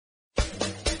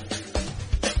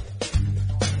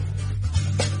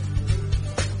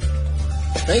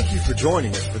Thank you for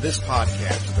joining us for this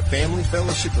podcast of the Family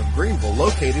Fellowship of Greenville,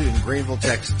 located in Greenville,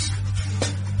 Texas.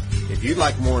 If you'd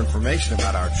like more information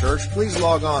about our church, please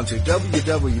log on to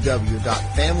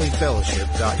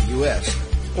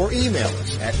www.familyfellowship.us or email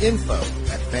us at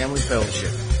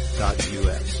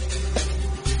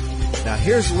info@familyfellowship.us. Now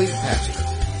here's the lead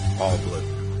pastor, Paul Blue.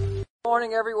 Good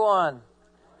morning, everyone.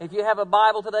 If you have a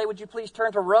Bible today, would you please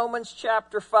turn to Romans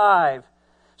chapter 5.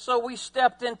 So we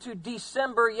stepped into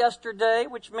December yesterday,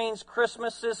 which means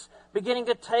Christmas is beginning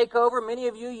to take over. Many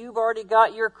of you, you've already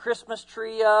got your Christmas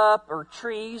tree up, or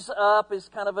trees up is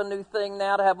kind of a new thing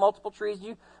now to have multiple trees.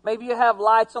 Maybe you have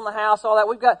lights on the house, all that.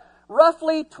 We've got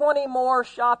roughly 20 more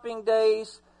shopping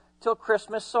days till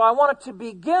Christmas. So I wanted to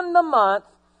begin the month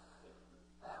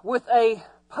with a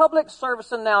public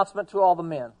service announcement to all the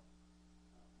men.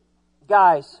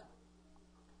 Guys,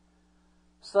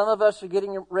 some of us are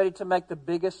getting ready to make the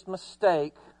biggest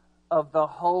mistake of the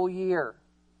whole year.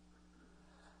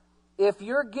 If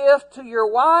your gift to your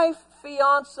wife,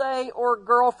 fiance, or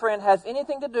girlfriend has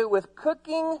anything to do with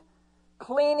cooking,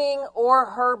 cleaning, or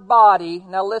her body,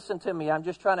 now listen to me, I'm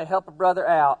just trying to help a brother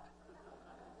out.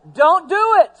 Don't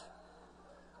do it.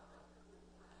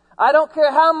 I don't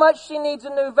care how much she needs a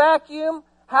new vacuum,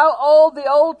 how old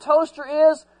the old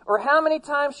toaster is, or how many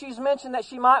times she's mentioned that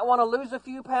she might want to lose a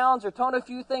few pounds or tone a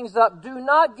few things up. Do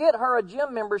not get her a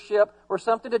gym membership or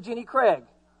something to Jenny Craig.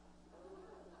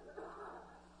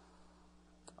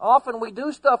 Often we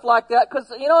do stuff like that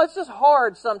because, it's just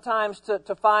hard sometimes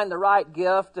to find the right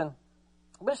gift. But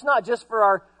it's not just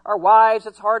for our wives.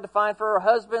 It's hard to find for our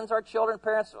husbands, our children,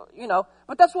 parents,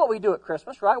 But that's what we do at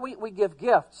Christmas, right? We give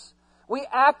gifts. We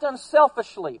act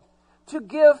unselfishly to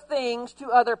give things to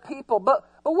other people. But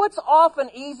what's often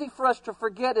easy for us to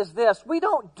forget is this. We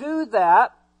don't do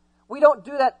that. We don't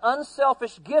do that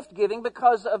unselfish gift giving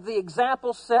because of the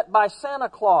example set by Santa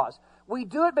Claus. We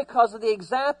do it because of the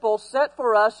example set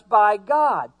for us by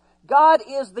God. God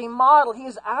is the model. He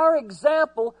is our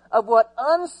example of what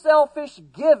unselfish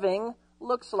giving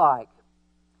looks like.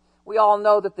 We all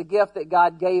know that the gift that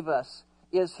God gave us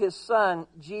is His Son,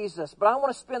 Jesus. But I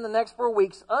want to spend the next 4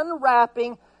 weeks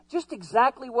unwrapping just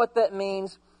exactly what that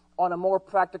means on a more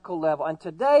practical level. And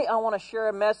today I want to share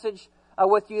a message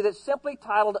with you that's simply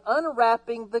titled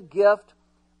Unwrapping the Gift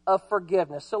of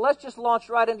Forgiveness. So let's just launch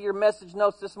right into your message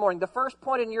notes this morning. The first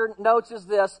point in your notes is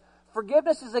this: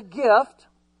 forgiveness is a gift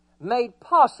made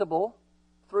possible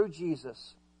through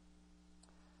Jesus.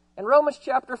 In Romans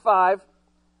chapter 5,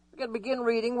 we're going to begin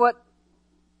reading what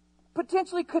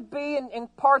potentially could be in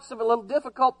parts of a little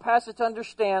difficult passage to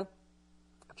understand.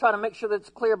 Trying to make sure that it's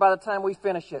clear by the time we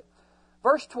finish it.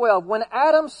 Verse 12, when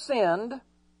Adam sinned,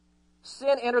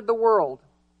 sin entered the world.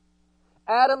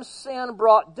 Adam's sin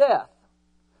brought death.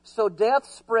 So death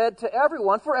spread to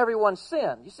everyone, for everyone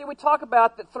sinned. You see, we talk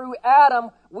about that through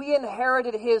Adam, we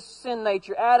inherited his sin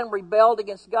nature. Adam rebelled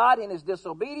against God in his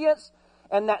disobedience,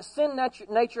 and that sin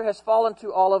nature has fallen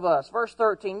to all of us. Verse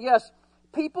 13, yes,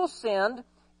 people sinned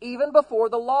even before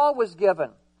the law was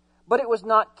given. But it was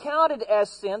not counted as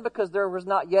sin because there was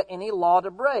not yet any law to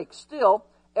break. Still,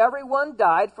 everyone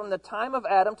died from the time of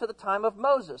Adam to the time of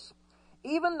Moses.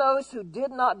 Even those who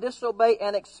did not disobey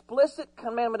an explicit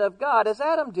commandment of God as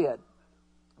Adam did.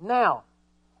 Now,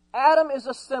 Adam is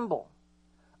a symbol,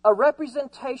 a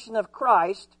representation of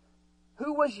Christ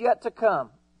who was yet to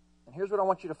come. And here's what I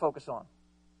want you to focus on.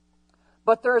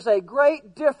 But there's a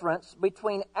great difference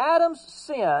between Adam's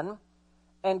sin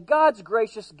and God's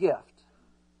gracious gift.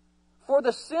 For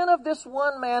the sin of this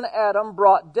one man, Adam,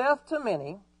 brought death to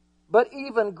many, but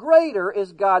even greater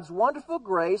is God's wonderful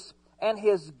grace and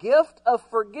His gift of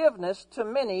forgiveness to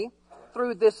many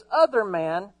through this other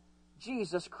man,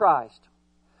 Jesus Christ.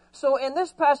 So in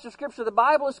this passage of Scripture, the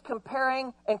Bible is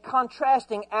comparing and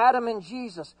contrasting Adam and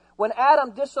Jesus. When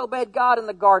Adam disobeyed God in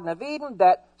the Garden of Eden,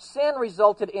 that sin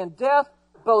resulted in death,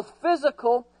 both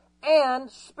physical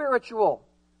and spiritual.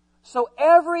 So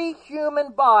every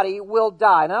human body will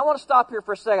die. Now I want to stop here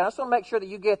for a second. I just want to make sure that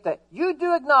you get that. You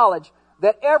do acknowledge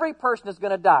that every person is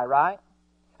going to die, right?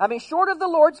 I mean, short of the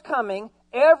Lord's coming,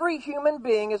 every human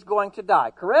being is going to die,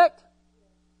 correct?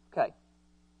 Okay.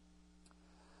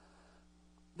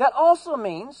 That also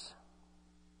means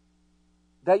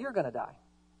that you're going to die.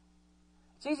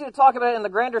 It's easy to talk about it in the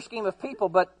grander scheme of people,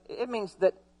 but it means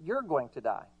that you're going to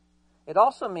die. It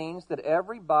also means that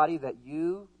everybody that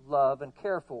you love and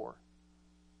care for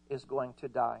is going to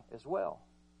die as well.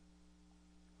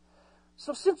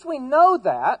 So since we know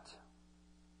that,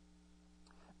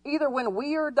 either when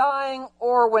we are dying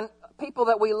or when people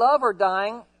that we love are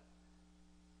dying,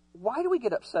 why do we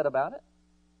get upset about it?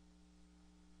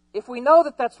 If we know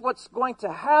that that's what's going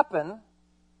to happen,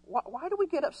 why do we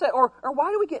get upset? Or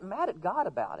why do we get mad at God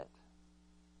about it?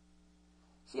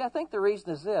 See, I think the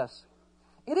reason is this.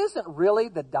 It isn't really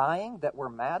the dying that we're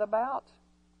mad about,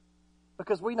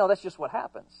 because we know that's just what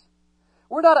happens.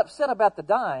 We're not upset about the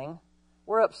dying.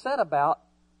 We're upset about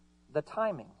the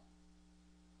timing.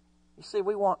 You see,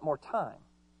 we want more time.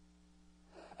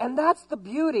 And that's the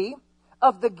beauty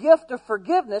of the gift of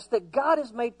forgiveness that God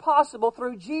has made possible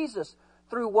through Jesus.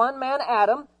 Through one man,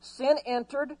 Adam, sin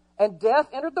entered and death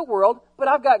entered the world. But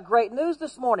I've got great news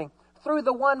this morning. Through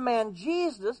the one man,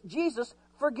 Jesus,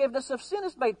 forgiveness of sin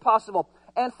is made possible.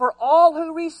 And for all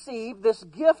who receive this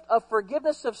gift of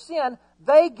forgiveness of sin,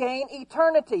 they gain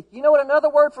eternity. You know what another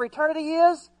word for eternity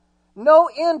is? No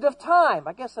end of time.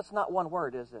 I guess that's not one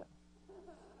word, is it?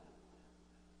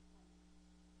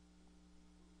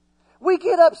 We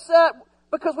get upset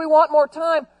because we want more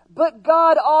time, but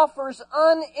God offers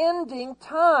unending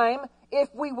time if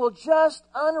we will just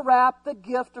unwrap the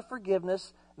gift of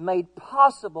forgiveness made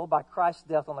possible by Christ's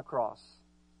death on the cross.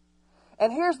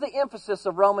 And here's the emphasis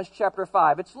of Romans chapter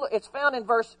 5. It's found in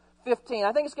verse 15.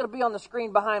 I think it's going to be on the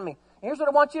screen behind me. And here's what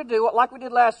I want you to do, like we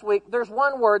did last week. There's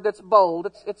one word that's bold.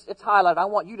 It's highlighted. I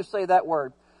want you to say that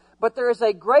word. But there is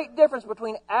a great difference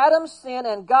between Adam's sin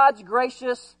and God's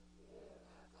gracious.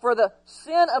 For the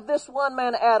sin of this one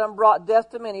man, Adam, brought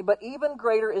death to many, but even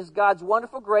greater is God's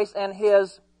wonderful grace and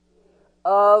His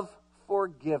of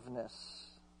forgiveness.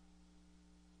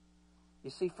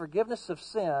 You see, forgiveness of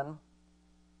sin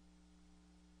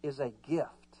is a gift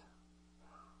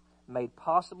made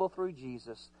possible through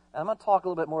Jesus. And I'm going to talk a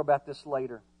little bit more about this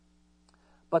later.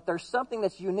 But there's something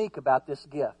that's unique about this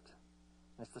gift.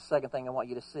 And it's the second thing I want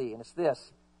you to see. And it's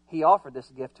this. He offered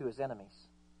this gift to His enemies.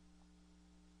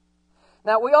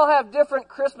 Now, we all have different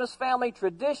Christmas family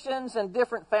traditions and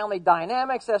different family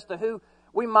dynamics as to who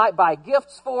we might buy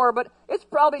gifts for, but it's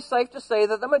probably safe to say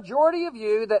that the majority of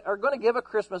you that are going to give a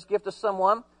Christmas gift to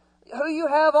someone, who you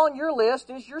have on your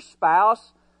list is your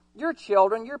spouse, your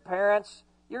children, your parents,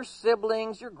 your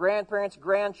siblings, your grandparents,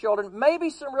 grandchildren,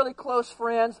 maybe some really close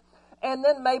friends, and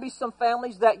then maybe some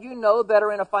families that you know that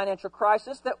are in a financial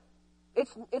crisis that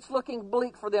it's looking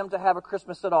bleak for them to have a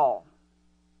Christmas at all.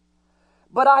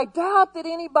 But I doubt that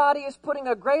anybody is putting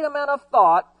a great amount of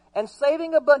thought and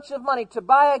saving a bunch of money to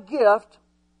buy a gift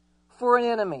for an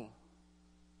enemy.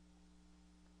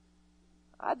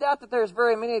 I doubt that there's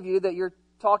very many of you that you're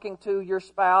talking to your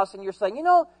spouse and you're saying,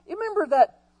 you remember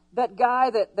that guy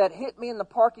that hit me in the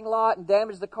parking lot and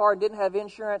damaged the car and didn't have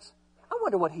insurance? I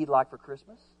wonder what he'd like for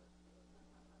Christmas.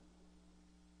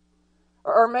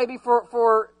 Or maybe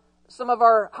for some of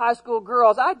our high school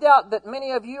girls, I doubt that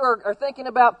many of you are thinking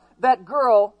about that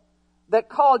girl that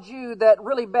called you that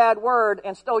really bad word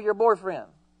and stole your boyfriend.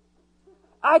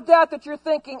 I doubt that you're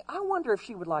thinking, I wonder if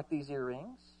she would like these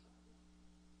earrings.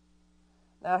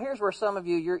 Now, here's where some of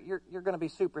you, you're going to be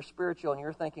super spiritual and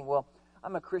you're thinking, well,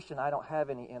 I'm a Christian, I don't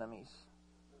have any enemies.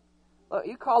 Look,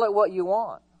 you call it what you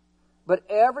want. But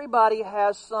everybody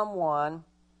has someone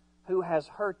who has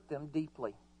hurt them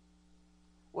deeply,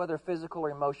 whether physical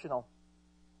or emotional.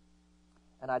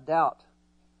 And I doubt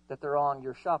that they're on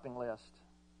your shopping list.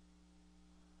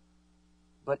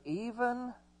 But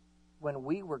even when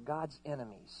we were God's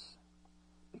enemies,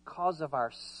 because of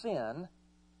our sin,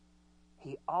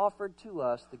 He offered to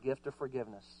us the gift of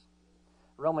forgiveness.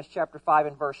 Romans chapter 5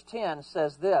 and verse 10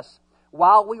 says this,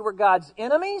 while we were God's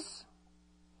enemies,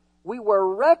 we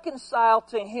were reconciled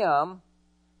to Him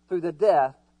through the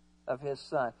death of His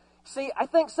Son. See, I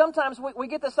think sometimes we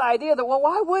get this idea that, well,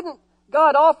 why wouldn't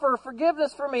God offer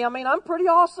forgiveness for me? I mean, I'm pretty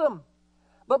awesome.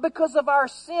 But because of our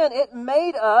sin, it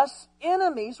made us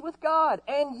enemies with God.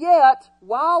 And yet,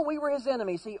 while we were His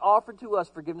enemies, He offered to us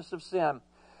forgiveness of sin.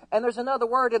 And there's another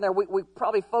word in there. We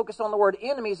probably focus on the word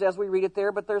enemies as we read it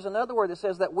there, but there's another word that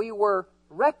says that we were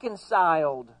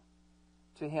reconciled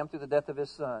to Him through the death of His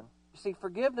Son. You see,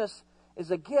 forgiveness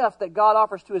is a gift that God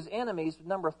offers to His enemies,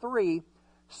 number 3,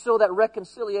 so that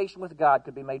reconciliation with God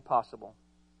could be made possible.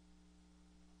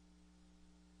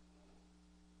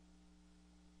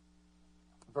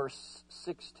 Verse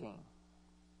 16.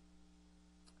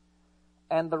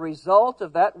 And the result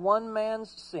of that one man's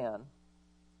sin,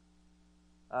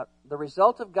 the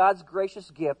result of God's gracious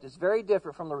gift is very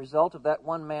different from the result of that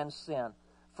one man's sin.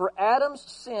 For Adam's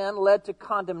sin led to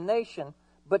condemnation,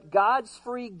 but God's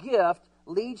free gift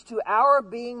leads to our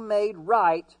being made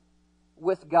right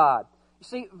with God. You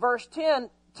see, verse 10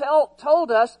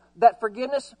 told us that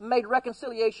forgiveness made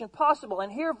reconciliation possible.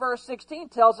 And here verse 16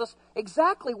 tells us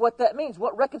exactly what that means,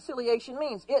 what reconciliation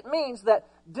means. It means that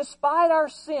despite our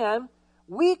sin,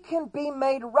 we can be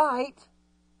made right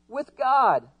with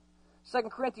God. 2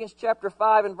 Corinthians chapter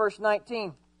 5 and verse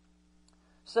 19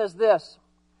 says this,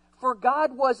 "For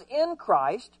God was in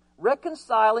Christ,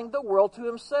 reconciling the world to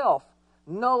himself,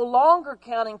 no longer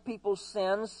counting people's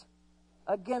sins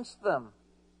against them."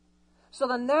 So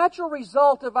the natural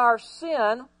result of our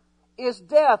sin is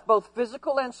death, both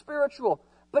physical and spiritual.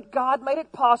 But God made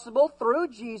it possible through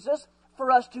Jesus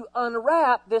for us to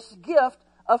unwrap this gift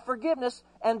of forgiveness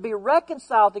and be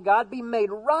reconciled to God, be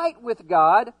made right with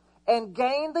God, and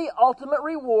gain the ultimate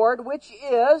reward, which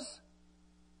is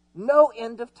no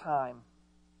end of time.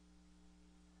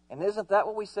 And isn't that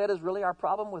what we said is really our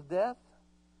problem with death?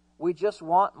 We just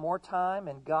want more time,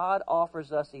 and God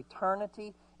offers us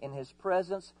eternity in His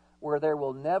presence where there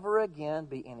will never again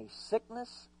be any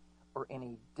sickness or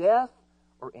any death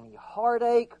or any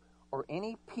heartache or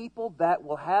any people that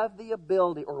will have the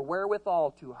ability or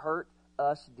wherewithal to hurt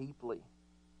us deeply.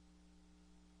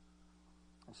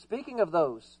 And speaking of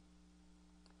those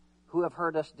who have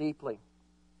hurt us deeply,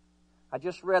 I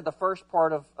just read the first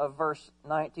part of verse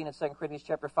 19 in 2 Corinthians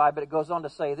chapter 5, but it goes on to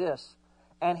say this,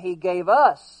 "And He gave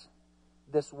us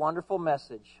this wonderful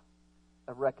message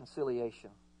of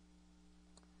reconciliation."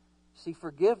 See,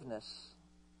 forgiveness,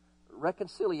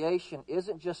 reconciliation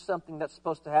isn't just something that's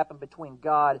supposed to happen between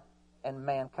God and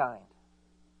mankind,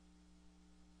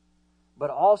 but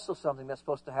also something that's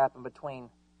supposed to happen between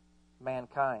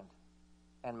mankind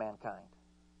and mankind.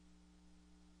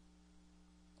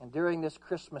 And during this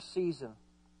Christmas season,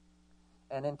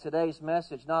 and in today's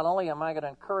message, not only am I going to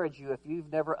encourage you, if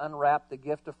you've never unwrapped the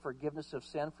gift of forgiveness of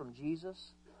sin from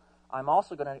Jesus, I'm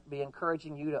also going to be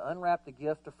encouraging you to unwrap the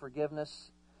gift of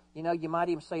forgiveness. You know, you might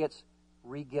even say it's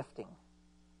regifting.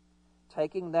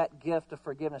 Taking that gift of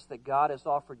forgiveness that God has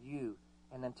offered you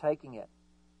and then taking it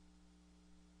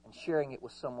and sharing it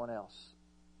with someone else.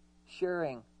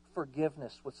 Sharing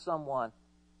forgiveness with someone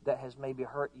that has maybe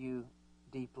hurt you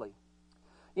deeply.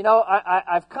 You know,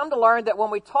 I've come to learn that when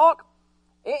we talk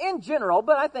in general,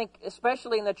 but I think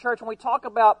especially in the church, when we talk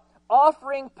about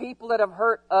offering people that have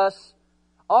hurt us,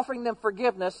 offering them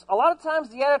forgiveness, a lot of times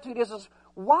the attitude is,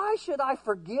 why should I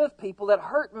forgive people that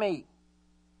hurt me?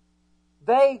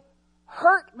 They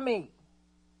hurt me.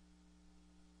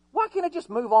 Why can't I just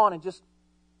move on and just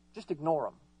ignore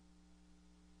them?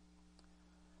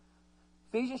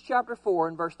 Ephesians chapter 4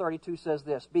 and verse 32 says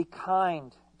this, "Be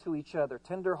kind to each other,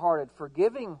 tender-hearted,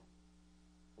 forgiving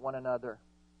one another,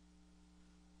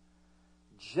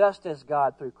 just as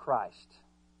God through Christ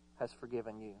has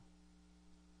forgiven you."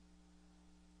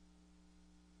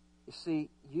 You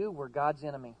see, you were God's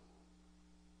enemy,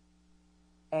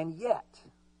 and yet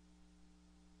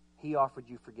He offered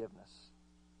you forgiveness.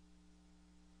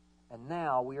 And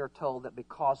now we are told that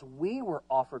because we were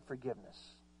offered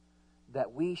forgiveness,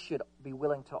 that we should be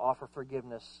willing to offer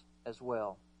forgiveness as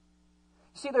well.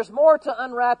 See, there's more to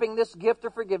unwrapping this gift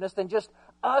of forgiveness than just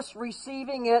us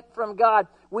receiving it from God.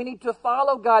 We need to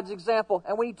follow God's example,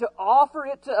 and we need to offer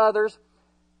it to others,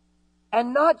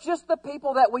 and not just the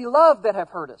people that we love that have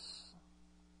hurt us.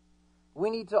 We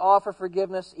need to offer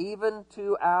forgiveness even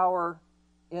to our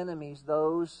enemies,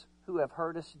 those who have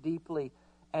hurt us deeply.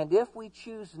 And if we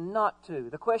choose not to,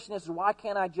 the question is, why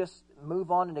can't I just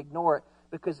move on and ignore it?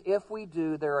 Because if we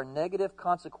do, there are negative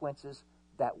consequences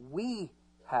that we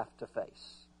have to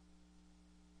face.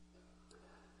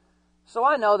 So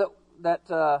I know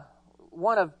that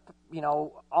one of,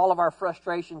 all of our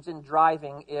frustrations in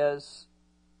driving is,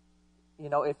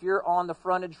 if you're on the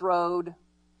frontage road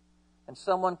and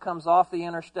someone comes off the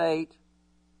interstate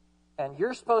and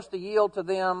you're supposed to yield to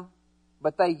them,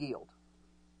 but they yield.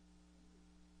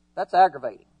 That's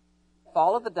aggravating.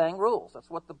 Follow the dang rules. That's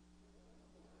what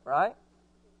right?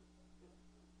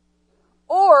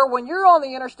 Or when you're on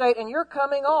the interstate and you're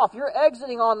coming off, you're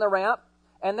exiting on the ramp,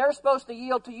 and they're supposed to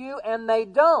yield to you and they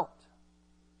don't.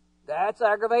 That's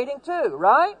aggravating too,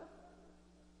 right?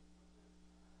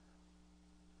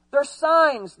 There's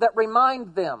signs that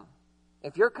remind them,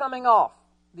 if you're coming off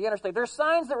the interstate, there's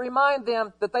signs that remind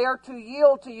them that they are to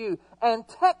yield to you. And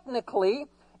technically,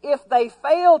 if they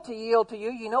fail to yield to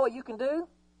you, you know what you can do?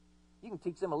 You can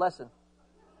teach them a lesson.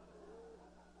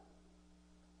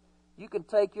 You can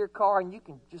take your car and you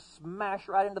can just smash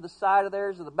right into the side of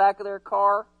theirs or the back of their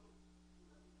car,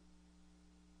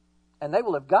 and they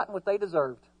will have gotten what they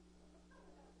deserved.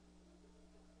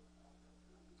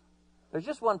 There's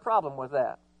just one problem with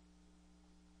that.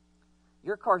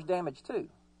 Your car's damaged too.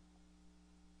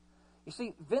 You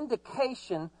see,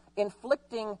 vindication,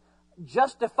 inflicting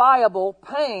justifiable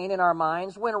pain in our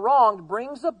minds when wronged,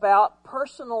 brings about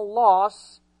personal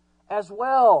loss as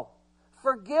well.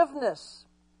 Forgiveness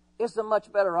is a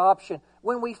much better option.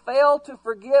 When we fail to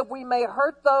forgive, we may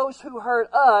hurt those who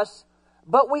hurt us,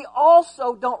 but we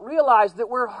also don't realize that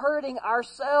we're hurting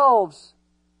ourselves.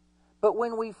 But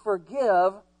when we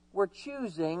forgive, we're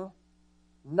choosing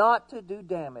not to do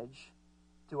damage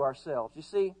to ourselves. You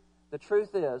see, the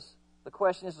truth is, the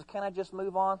question is, can I just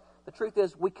move on? The truth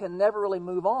is, we can never really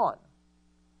move on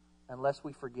unless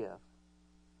we forgive.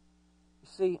 You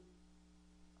see,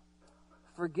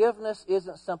 forgiveness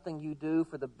isn't something you do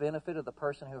for the benefit of the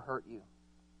person who hurt you.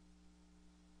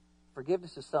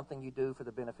 Forgiveness is something you do for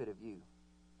the benefit of you.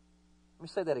 Let me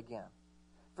say that again.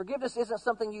 Forgiveness isn't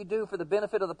something you do for the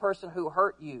benefit of the person who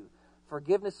hurt you.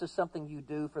 Forgiveness is something you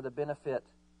do for the benefit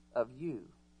of you.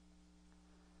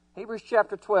 Hebrews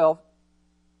chapter 12,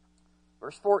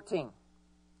 verse 14.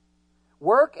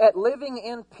 Work at living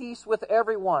in peace with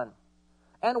everyone,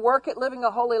 and work at living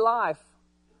a holy life.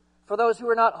 For those who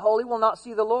are not holy will not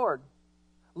see the Lord.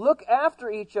 Look after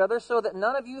each other so that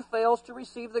none of you fails to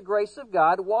receive the grace of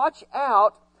God. Watch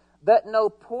out that no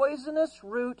poisonous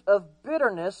root of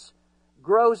bitterness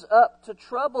grows up to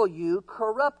trouble you,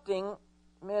 corrupting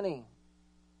many.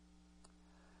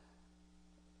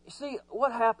 You see,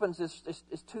 what happens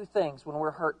is two things when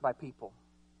we're hurt by people.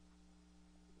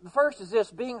 The first is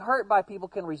this: being hurt by people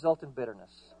can result in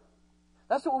bitterness.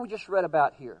 That's what we just read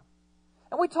about here.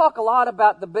 And we talk a lot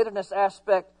about the bitterness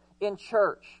aspect in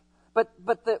church. But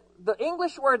the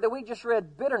English word that we just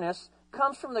read, bitterness,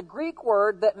 comes from the Greek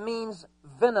word that means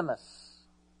venomous.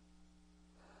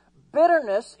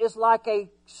 Bitterness is like a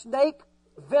snake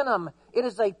venom. It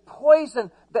is a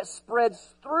poison that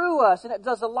spreads through us, and it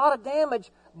does a lot of damage,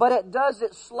 but it does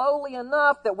it slowly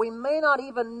enough that we may not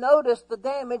even notice the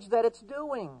damage that it's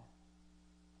doing.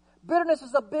 Bitterness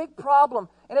is a big problem,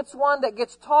 and it's one that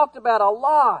gets talked about a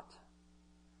lot.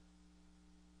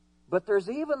 But there's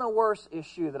even a worse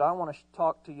issue that I want to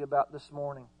talk to you about this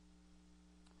morning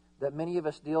that many of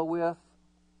us deal with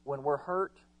when we're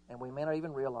hurt, and we may not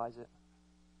even realize it.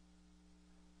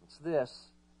 It's this: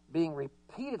 being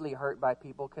repeatedly hurt by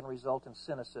people can result in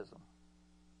cynicism.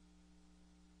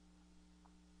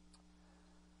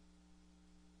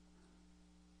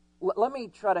 Let me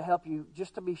try to help you,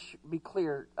 just to be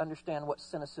clear, understand what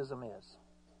cynicism is.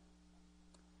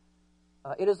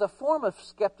 It is a form of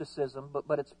skepticism,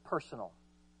 but it's personal.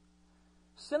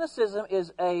 Cynicism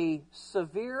is a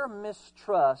severe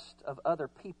mistrust of other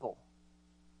people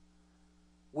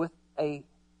with an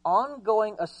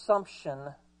ongoing assumption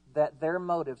that their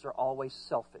motives are always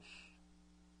selfish.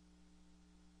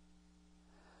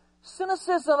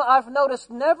 Cynicism, I've noticed,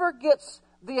 never gets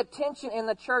the attention in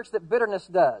the church that bitterness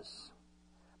does.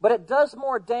 But it does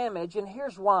more damage, and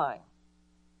here's why.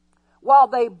 While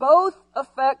they both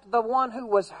affect the one who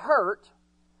was hurt,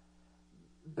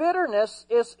 bitterness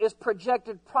is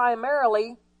projected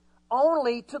primarily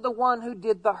only to the one who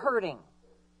did the hurting.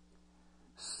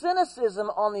 Cynicism,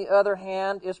 on the other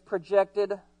hand, is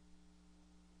projected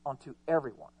onto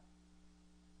everyone.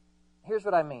 Here's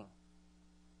what I mean.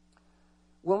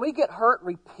 When we get hurt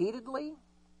repeatedly,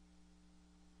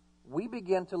 we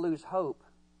begin to lose hope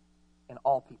in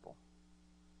all people.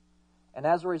 And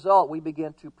as a result, we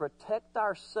begin to protect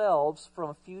ourselves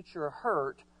from future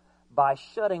hurt by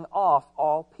shutting off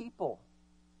all people.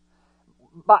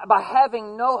 By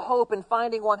having no hope in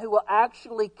finding one who will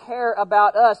actually care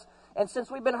about us. And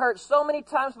since we've been hurt so many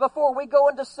times before, we go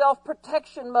into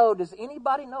self-protection mode. Does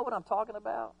anybody know what I'm talking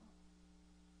about?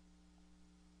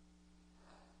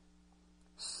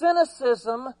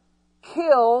 Cynicism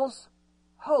kills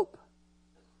hope.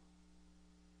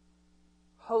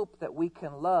 Hope that we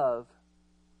can love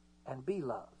and be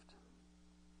loved.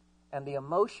 And the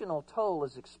emotional toll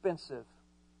is expensive.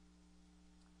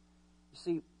 You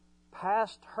see,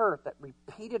 past hurt, that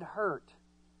repeated hurt,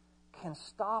 can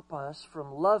stop us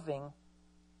from loving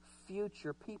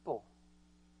future people.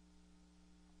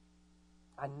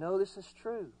 I know this is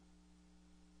true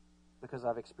because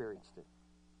I've experienced it.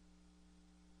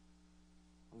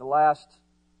 In the last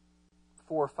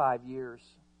 4 or 5 years,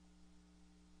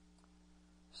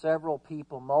 several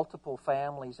people, multiple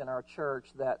families in our church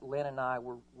that Lynn and I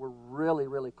were really,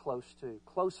 really close to,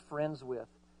 close friends with,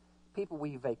 people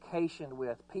we vacationed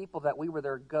with, people that we were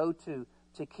their go-to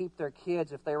to keep their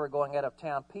kids if they were going out of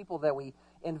town, people that we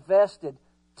invested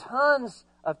tons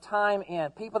of time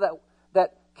in, people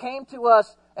that came to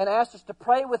us and asked us to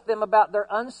pray with them about their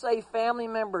unsafe family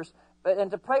members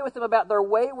and to pray with them about their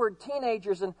wayward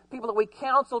teenagers, and people that we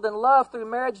counseled and loved through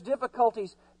marriage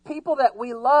difficulties, people that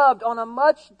we loved on a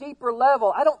much deeper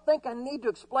level. I don't think I need to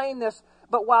explain this,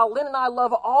 but while Lynn and I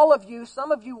love all of you,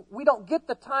 some of you, we don't get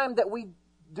the time that we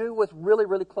do with really,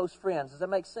 really close friends. Does that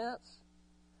make sense?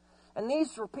 And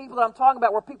these were people that I'm talking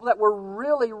about were people that were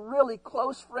really, really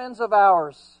close friends of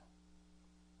ours.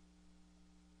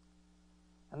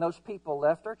 And those people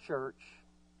left our church.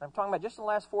 I'm talking about just in the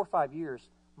last 4 or 5 years.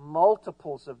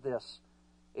 multiples of this.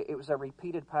 It was a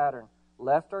repeated pattern.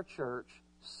 Left our church,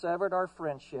 severed our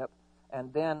friendship,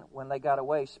 and then, when they got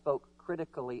away, spoke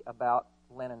critically about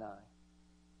Lynn and I.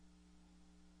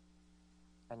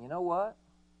 And you know what?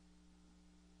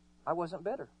 I wasn't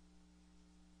bitter.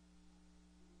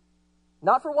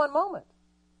 Not for one moment.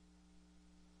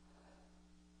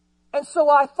 And so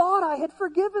I thought I had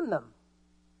forgiven them.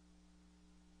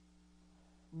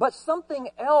 But something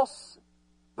else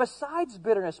besides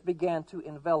bitterness began to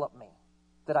envelop me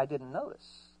that I didn't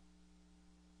notice.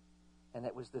 And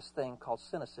it was this thing called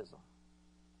cynicism.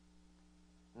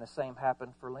 And the same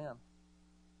happened for Lynn.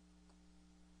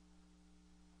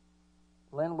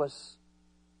 Lynn was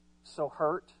so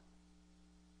hurt.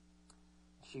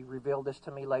 She revealed this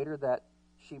to me later, that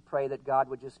she prayed that God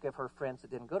would just give her friends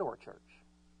that didn't go to our church.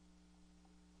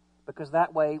 Because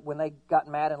that way, when they got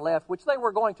mad and left, which they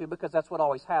were going to because that's what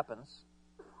always happens,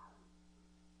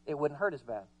 it wouldn't hurt as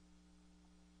bad.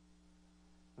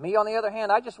 Me, on the other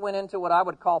hand, I just went into what I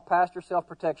would call pastor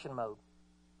self-protection mode.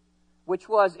 Which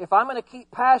was, if I'm going to keep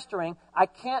pastoring, I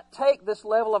can't take this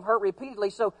level of hurt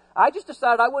repeatedly. So I just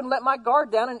decided I wouldn't let my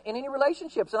guard down in any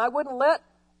relationships. And I wouldn't let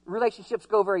relationships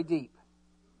go very deep.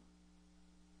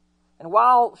 And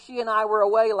while she and I were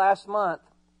away last month,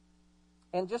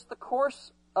 in just the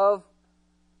course of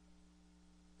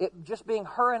it just being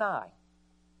her and I,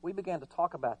 we began to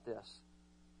talk about this.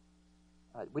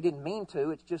 We didn't mean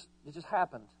to. It just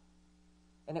happened.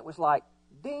 And it was like,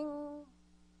 ding,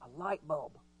 a light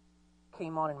bulb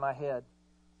came on in my head.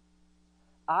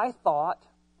 I thought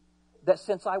that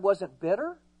since I wasn't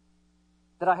bitter,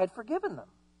 that I had forgiven them.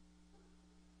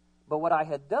 But what I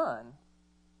had done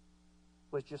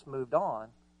was just moved on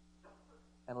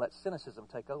and let cynicism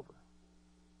take over.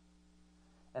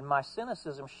 And my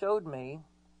cynicism showed me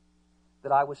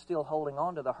that I was still holding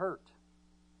on to the hurt.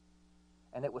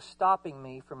 And it was stopping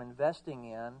me from investing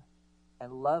in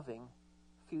and loving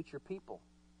future people.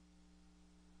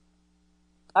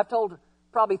 I've told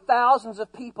probably thousands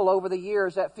of people over the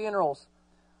years at funerals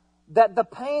that the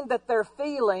pain that they're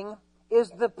feeling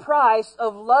is the price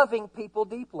of loving people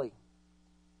deeply.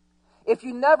 If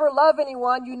you never love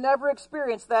anyone, you never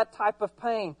experience that type of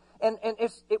pain. And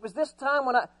it was this time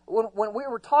when we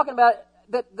were talking about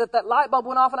it, that light bulb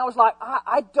went off, and I was like,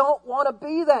 I don't want to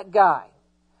be that guy.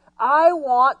 I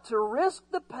want to risk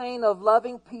the pain of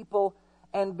loving people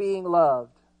and being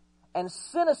loved. And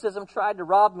cynicism tried to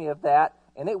rob me of that,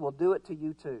 and it will do it to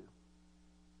you too.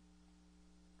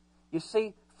 You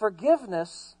see,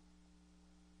 forgiveness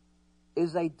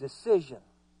is a decision,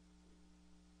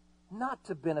 not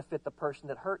to benefit the person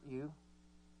that hurt you,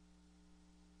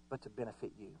 but to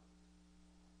benefit you,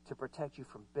 to protect you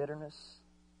from bitterness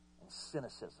and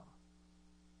cynicism.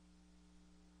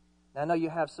 Now, I know you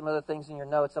have some other things in your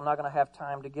notes. I'm not going to have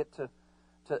time to get to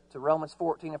Romans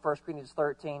 14 and 1 Corinthians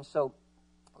 13, so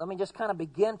let me just kind of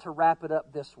begin to wrap it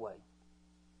up this way.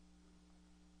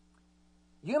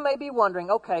 You may be wondering,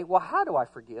 okay, well, how do I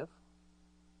forgive?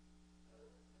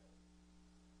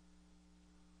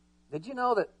 Did you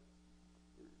know that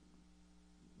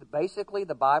basically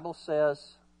the Bible says,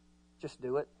 just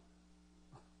do it?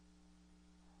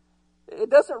 It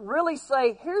doesn't really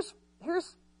say, here's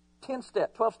 10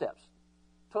 steps, 12 steps.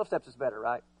 12 steps is better,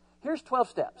 right? Here's 12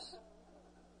 steps.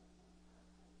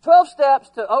 12 steps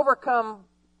to overcome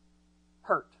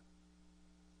hurt.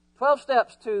 12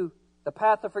 steps to the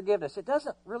path of forgiveness. It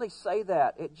doesn't really say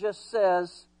that. It just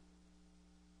says,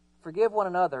 forgive one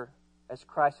another as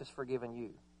Christ has forgiven you.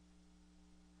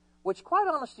 Which, quite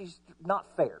honestly, is not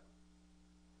fair.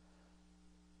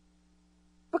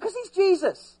 Because He's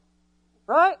Jesus,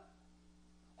 right?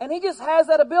 And He just has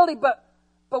that ability, but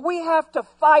we have to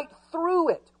fight through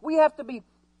it. We have to be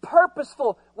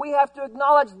purposeful. We have to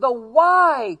acknowledge the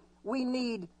why we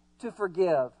need to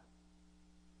forgive.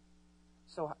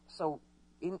 So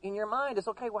in your mind, it's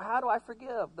okay, well, how do I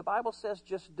forgive? The Bible says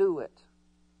just do it.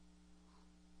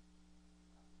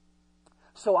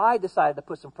 So I decided to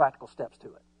put some practical steps to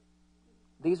it.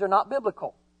 These are not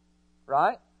biblical,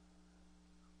 right?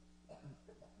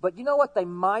 But you know what? They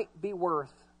might be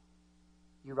worth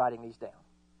you writing these down.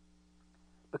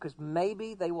 Because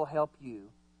maybe they will help you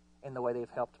in the way they've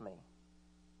helped me.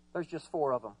 There's just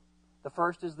 4 of them. The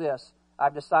first is this.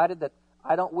 I've decided that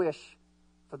I don't wish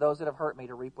for those that have hurt me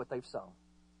to reap what they've sown.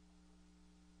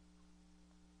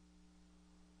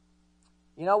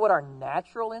 You know what our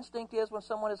natural instinct is when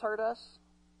someone has hurt us?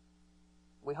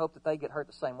 We hope that they get hurt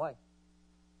the same way.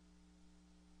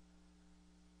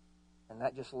 And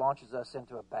that just launches us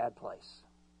into a bad place.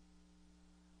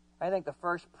 I think the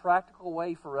first practical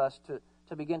way for us to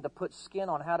begin to put skin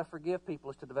on how to forgive people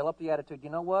is to develop the attitude, you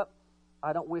know what?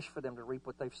 I don't wish for them to reap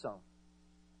what they've sown.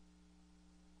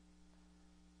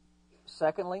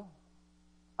 Secondly,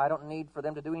 I don't need for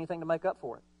them to do anything to make up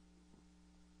for it.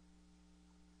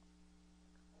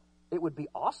 It would be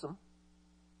awesome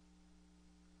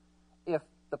if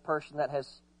the person that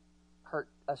has hurt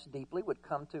us deeply would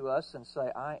come to us and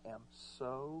say, I am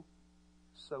so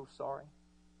sorry.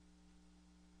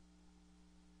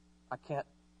 I can't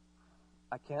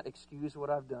excuse what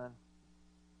I've done.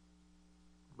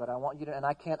 But I want you to, and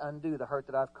I can't undo the hurt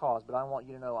that I've caused, but I want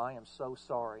you to know I am so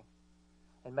sorry.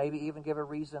 And maybe even give a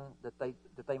reason that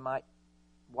they might,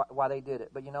 why they did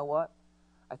it. But you know what?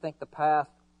 I think the path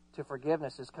to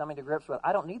forgiveness is coming to grips with,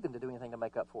 I don't need them to do anything to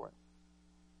make up for it.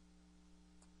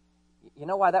 You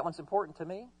know why that one's important to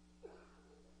me?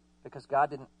 Because God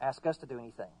didn't ask us to do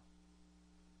anything.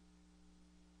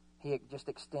 He just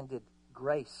extended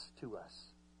grace to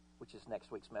us, which is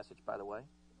next week's message, by the way.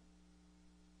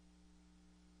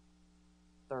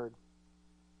 Third,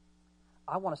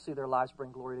 I want to see their lives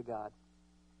bring glory to God.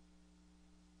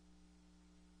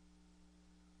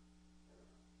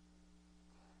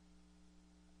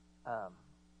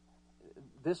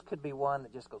 This could be one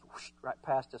that just goes whoosh, right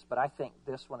past us, but I think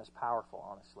this one is powerful,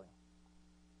 honestly.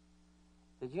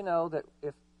 Did you know that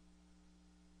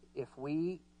if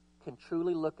we can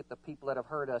truly look at the people that have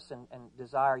hurt us and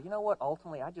desire, you know what,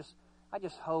 ultimately, I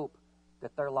just hope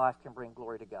that their life can bring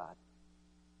glory to God.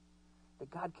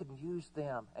 That God can use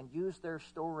them and use their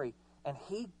story, and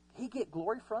He get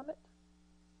glory from it.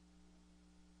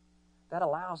 That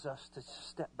allows us to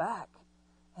step back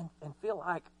and feel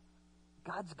like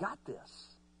God's got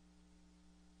this.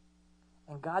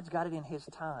 And God's got it in His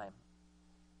time.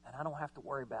 And I don't have to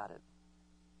worry about it.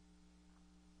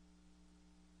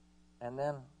 And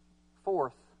then,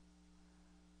 fourth,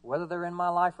 whether they're in my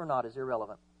life or not is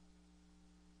irrelevant.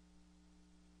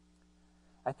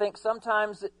 I think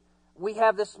sometimes we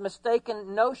have this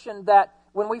mistaken notion that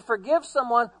when we forgive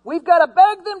someone, we've got to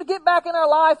beg them to get back in our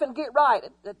life and get right.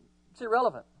 It's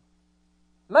irrelevant.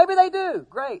 Maybe they do.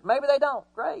 Great. Maybe they don't.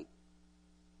 Great.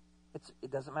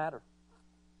 It doesn't matter.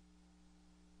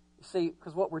 You see,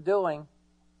 because what we're doing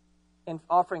in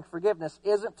offering forgiveness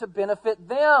isn't to benefit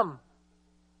them.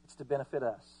 It's to benefit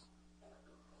us.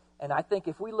 And I think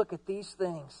if we look at these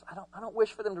things, I don't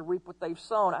wish for them to reap what they've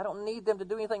sown. I don't need them to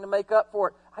do anything to make up for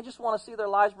it. I just want to see their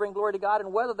lives bring glory to God.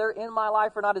 And whether they're in my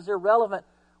life or not is irrelevant.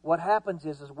 What happens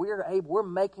is we're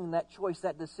making that choice,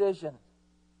 that decision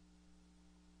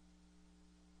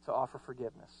to offer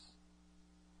forgiveness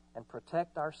and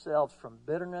protect ourselves from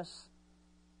bitterness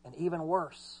and even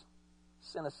worse,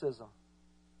 cynicism.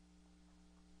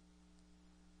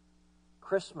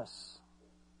 Christmas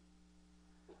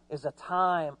is a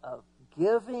time of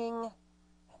giving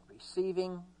and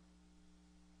receiving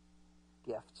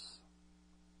gifts.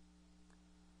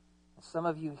 And some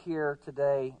of you here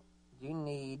today, you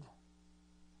need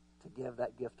to give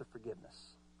that gift of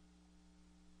forgiveness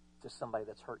to somebody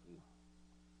that's hurt you.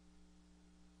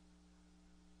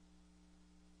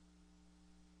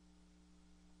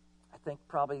 I think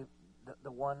probably the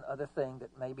one other thing that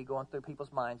may be going through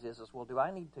people's minds is, well, do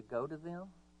I need to go to them?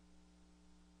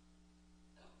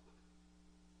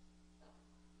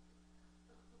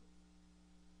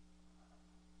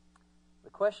 The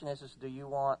question is do you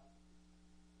want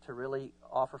to really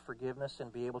offer forgiveness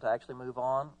and be able to actually move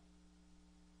on?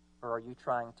 Or are you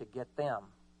trying to get them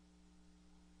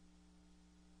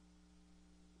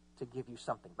to give you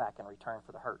something back in return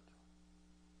for the hurt?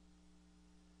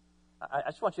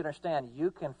 I just want you to understand, you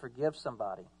can forgive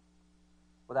somebody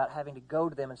without having to go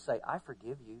to them and say, I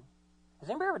forgive you. Has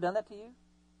anybody ever done that to you?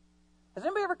 Has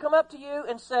anybody ever come up to you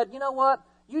and said, you know what,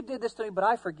 you did this to me, but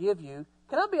I forgive you?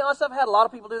 Can I be honest? I've had a lot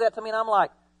of people do that to me, and I'm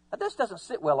like, this doesn't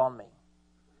sit well on me.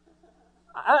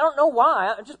 I don't know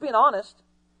why. I'm just being honest.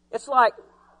 It's like,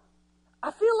 I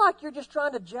feel like you're just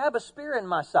trying to jab a spear in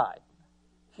my side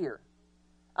here.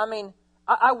 I mean,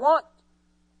 I want,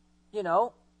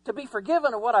 to be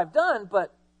forgiven of what I've done,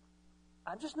 but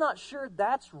I'm just not sure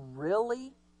that's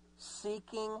really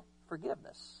seeking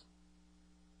forgiveness.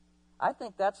 I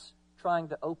think that's trying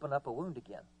to open up a wound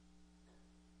again.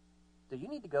 Do you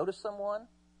need to go to someone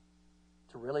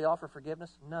to really offer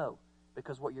forgiveness? No,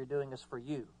 because what you're doing is for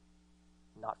you,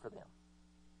 not for them.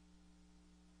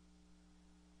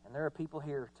 And there are people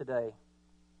here today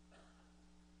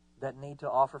that need to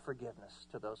offer forgiveness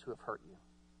to those who have hurt you.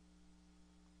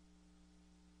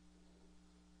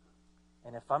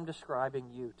 And if I'm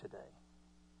describing you today,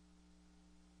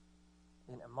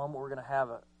 in a moment we're going to have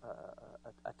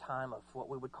a time of what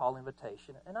we would call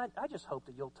invitation. And I just hope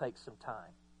that you'll take some time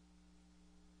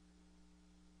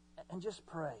and just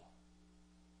pray.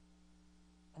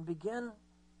 And begin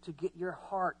to get your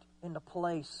heart in a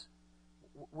place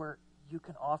where you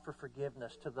can offer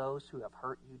forgiveness to those who have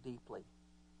hurt you deeply.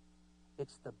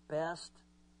 It's the best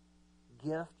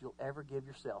gift you'll ever give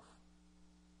yourself.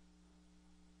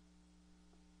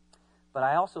 But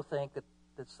I also think that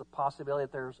it's the possibility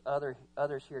that there's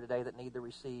others here today that need to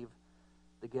receive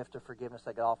the gift of forgiveness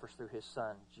that God offers through His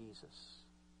Son, Jesus.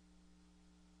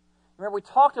 Remember, we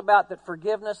talked about that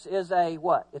forgiveness is a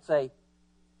what? It's a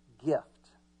gift.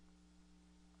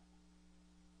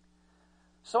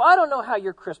 So I don't know how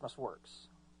your Christmas works.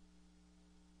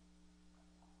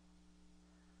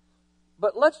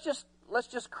 But let's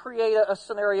just create a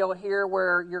scenario here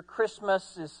where your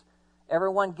Christmas is,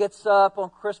 everyone gets up on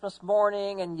Christmas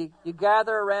morning and you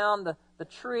gather around the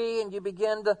tree and you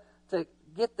begin to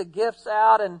get the gifts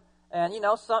out. And you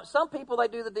know, some people, they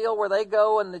do the deal where they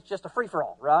go and it's just a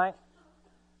free-for-all, right?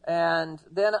 And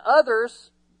then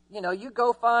others, you know, you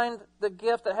go find the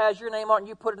gift that has your name on it and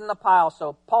you put it in a pile.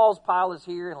 So Paul's pile is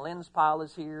here and Lynn's pile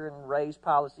is here and Ray's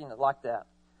pile is, you know, like that.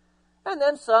 And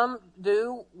then some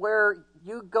do where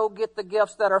you go get the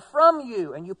gifts that are from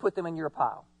you and you put them in your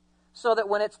pile. So that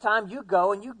when it's time, you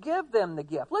go and you give them the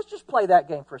gift. Let's just play that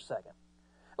game for a second.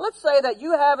 Let's say that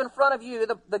you have in front of you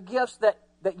the gifts that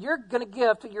you're going to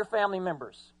give to your family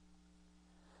members.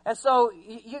 And so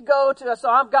you go to, so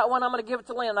I've got one, I'm going to give it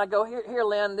to Lynn. I go, here,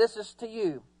 Lynn, this is to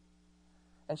you.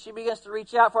 And she begins to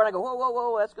reach out for it. And I go,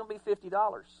 whoa, that's going to be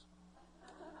 $50.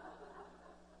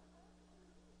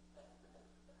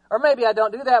 Or maybe I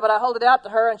don't do that, but I hold it out to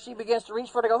her and she begins to reach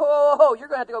for it. I go, whoa, you're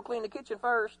going to have to go clean the kitchen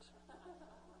first.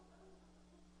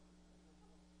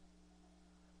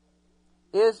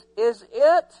 Is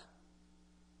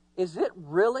it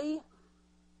really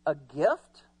a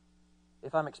gift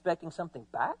if I'm expecting something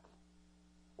back?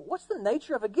 What's the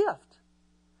nature of a gift?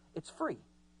 It's free.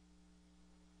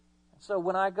 So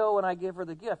when I go and I give her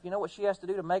the gift, you know what she has to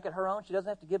do to make it her own? She doesn't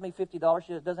have to give me $50.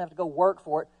 She doesn't have to go work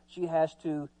for it. She has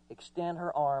to extend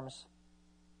her arms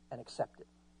and accept it.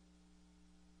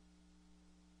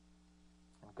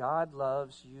 And God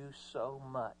loves you so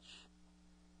much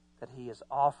that He is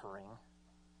offering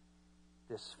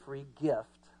this free gift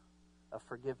of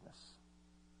forgiveness,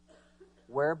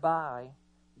 whereby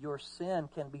your sin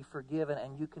can be forgiven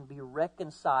and you can be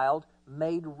reconciled,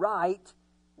 made right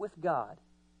with God.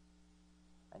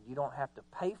 And you don't have to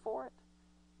pay for it.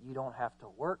 You don't have to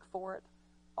work for it.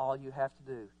 All you have to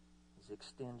do is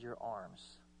extend your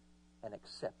arms and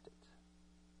accept it.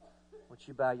 Would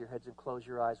you bow your heads and close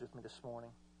your eyes with me this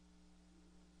morning?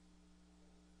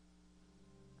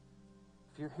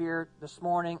 If you're here this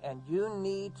morning and you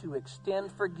need to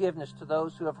extend forgiveness to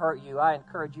those who have hurt you, I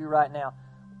encourage you right now,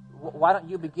 why don't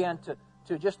you begin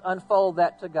to just unfold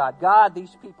that to God? God,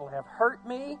 these people have hurt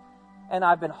me, and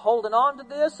I've been holding on to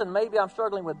this, and maybe I'm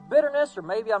struggling with bitterness, or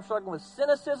maybe I'm struggling with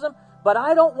cynicism, but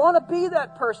I don't want to be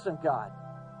that person, God.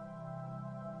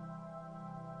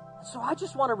 So I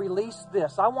just want to release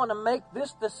this. I want to make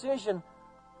this decision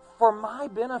for my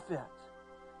benefit,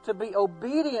 to be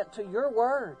obedient to your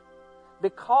word.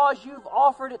 Because you've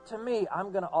offered it to me,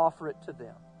 I'm going to offer it to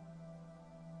them.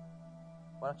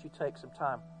 Why don't you take some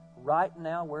time right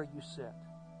now where you sit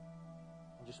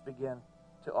and just begin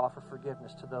to offer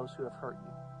forgiveness to those who have hurt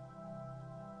you.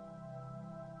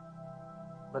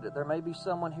 But there may be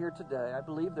someone here today, I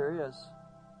believe there is,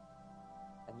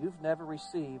 and you've never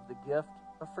received the gift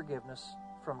of forgiveness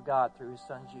from God through His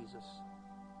Son Jesus.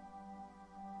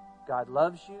 God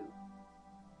loves you.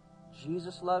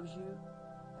 Jesus loves you.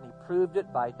 And He proved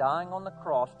it by dying on the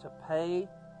cross to pay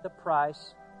the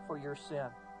price for your sin.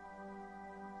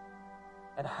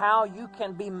 And how you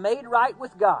can be made right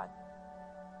with God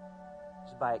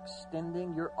is by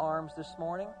extending your arms this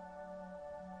morning,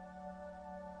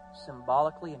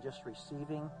 symbolically, and just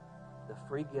receiving the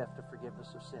free gift of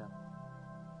forgiveness of sin.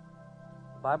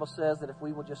 The Bible says that if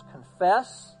we will just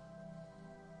confess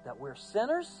that we're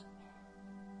sinners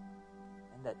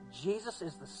and that Jesus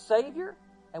is the Savior,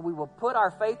 and we will put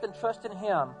our faith and trust in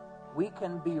Him, we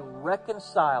can be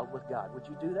reconciled with God. Would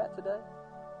you do that today?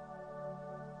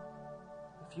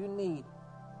 If you need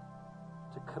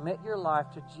to commit your life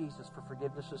to Jesus for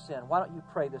forgiveness of sin, why don't you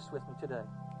pray this with me today?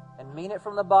 And mean it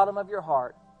from the bottom of your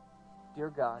heart. Dear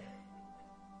God,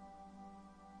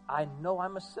 I know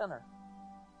I'm a sinner.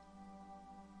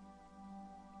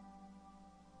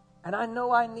 And I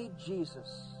know I need Jesus,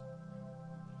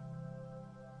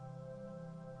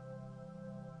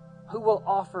 who will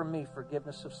offer me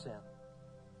forgiveness of sin.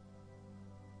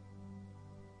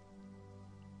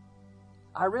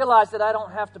 I realize that I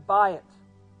don't have to buy it.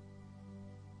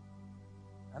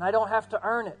 And I don't have to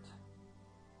earn it.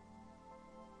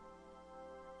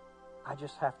 I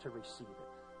just have to receive it.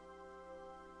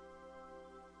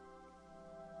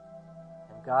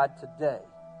 God, today,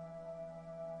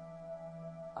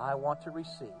 I want to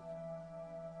receive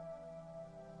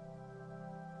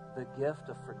the gift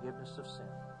of forgiveness of sin.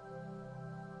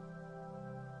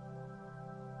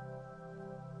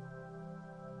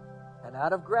 And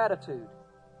out of gratitude,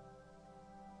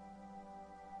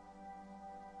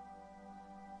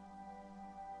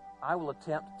 I will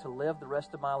attempt to live the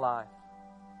rest of my life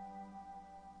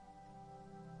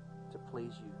to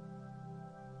please you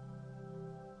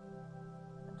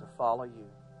and to follow you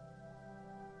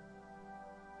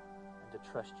and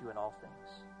to trust you in all things.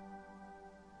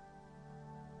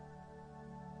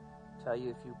 I tell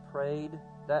you, if you prayed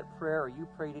that prayer or you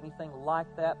prayed anything like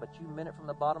that, but you meant it from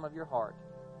the bottom of your heart,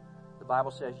 the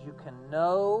Bible says you can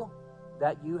know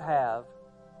that you have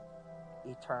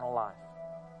eternal life.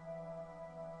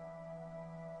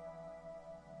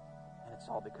 And it's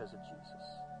all because of Jesus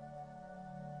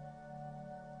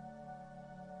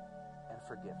and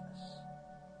forgiveness.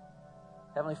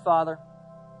 Heavenly Father,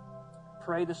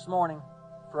 pray this morning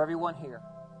for everyone here.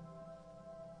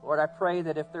 Lord, I pray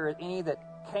that if there is any that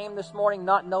came this morning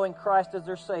not knowing Christ as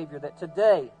their Savior, that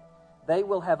today they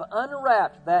will have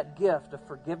unwrapped that gift of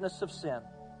forgiveness of sin.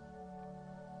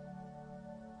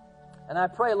 And I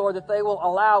pray, Lord, that they will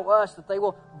allow us, that they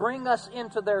will bring us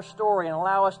into their story and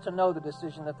allow us to know the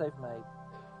decision that they've made,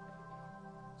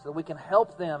 so that we can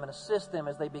help them and assist them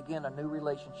as they begin a new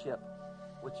relationship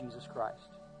with Jesus Christ.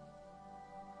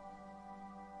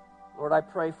 Lord, I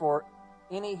pray for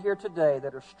any here today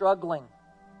that are struggling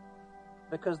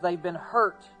because they've been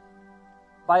hurt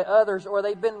by others or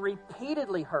they've been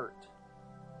repeatedly hurt.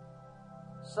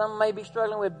 Some may be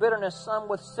struggling with bitterness, some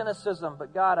with cynicism,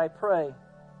 but God, I pray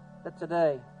that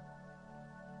today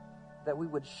that we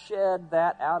would shed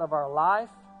that out of our life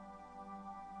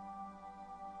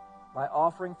by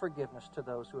offering forgiveness to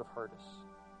those who have hurt us.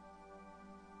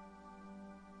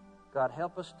 God,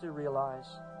 help us to realize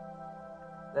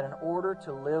that in order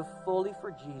to live fully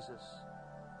for Jesus,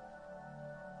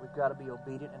 we've got to be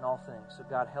obedient in all things. So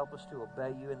God, help us to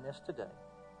obey you in this today.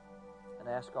 And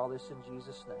ask all this in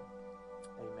Jesus' name.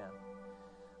 Amen.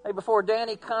 Hey, before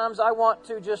Danny comes, I want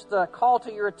to just call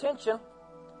to your attention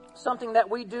something that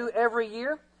we do every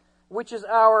year, which is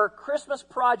our Christmas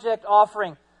project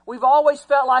offering. We've always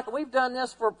felt like, we've done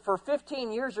this for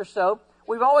 15 years or so,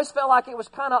 we've always felt like it was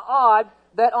kind of odd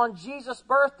that on Jesus'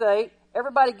 birthday,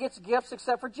 everybody gets gifts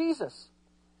except for Jesus.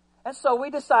 And so we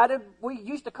decided, we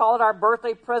used to call it our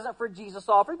birthday present for Jesus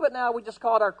offering, but now we just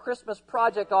call it our Christmas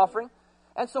project offering.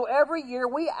 And so every year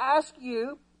we ask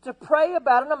you to pray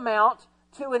about an amount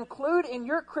to include in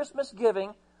your Christmas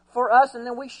giving for us, and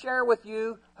then we share with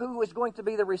you who is going to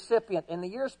be the recipient. In the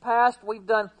years past, we've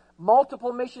done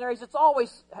multiple missionaries. It's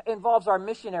always involves our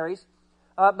missionaries.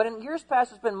 But in years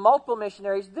past, it's been multiple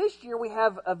missionaries. This year, we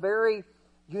have a very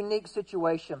unique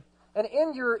situation. And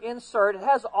in your insert, it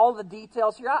has all the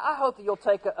details here. I hope that you'll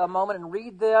take a moment and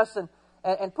read this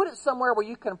and put it somewhere where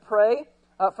you can pray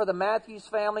for the Matthews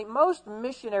family. Most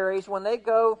missionaries, when they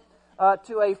go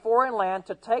to a foreign land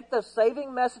to take the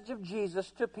saving message of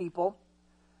Jesus to people,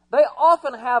 they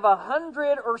often have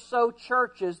 100 or so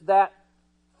churches that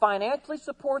financially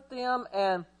support them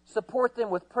and support them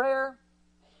with prayer.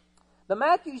 The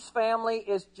Matthews family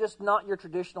is just not your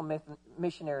traditional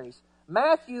missionaries.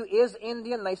 Matthew is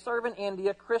Indian. They serve in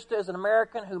India. Krista is an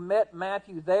American who met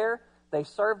Matthew there. They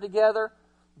serve together.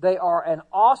 They are an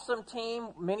awesome team.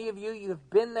 Many of you, you've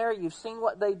been there. You've seen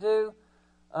what they do.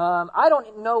 I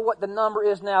don't know what the number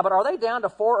is now, but are they down to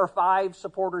 4 or 5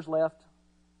 supporters left?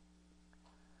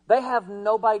 They have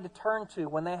nobody to turn to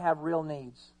when they have real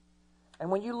needs. And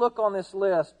when you look on this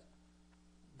list,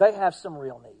 they have some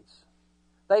real needs.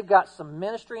 They've got some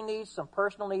ministry needs, some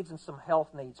personal needs, and some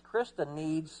health needs. Krista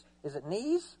needs, is it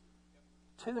knees?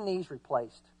 2 knees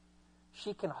replaced.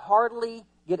 She can hardly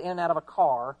get in and out of a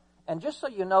car. And just so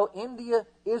you know, India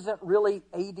isn't really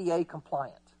ADA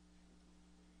compliant.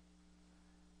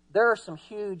 There are some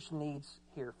huge needs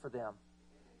here for them.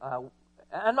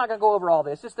 I'm not going to go over all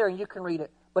this. It's there and you can read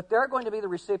it. But they're going to be the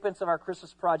recipients of our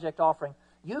Christmas project offering.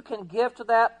 You can give to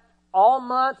that all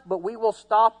month, but we will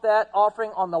stop that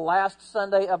offering on the last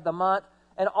Sunday of the month.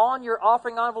 And on your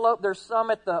offering envelope, there's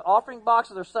some at the offering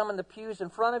boxes, there's some in the pews in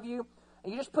front of you.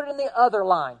 And you just put it in the other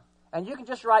line. And you can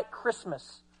just write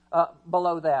Christmas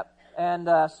below that. And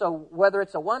so whether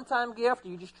it's a one-time gift, or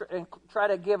you just try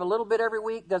to give a little bit every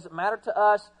week, doesn't matter to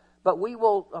us. But we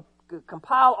will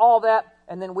compile all that,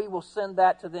 and then we will send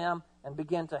that to them and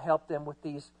begin to help them with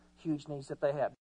these huge needs that they have.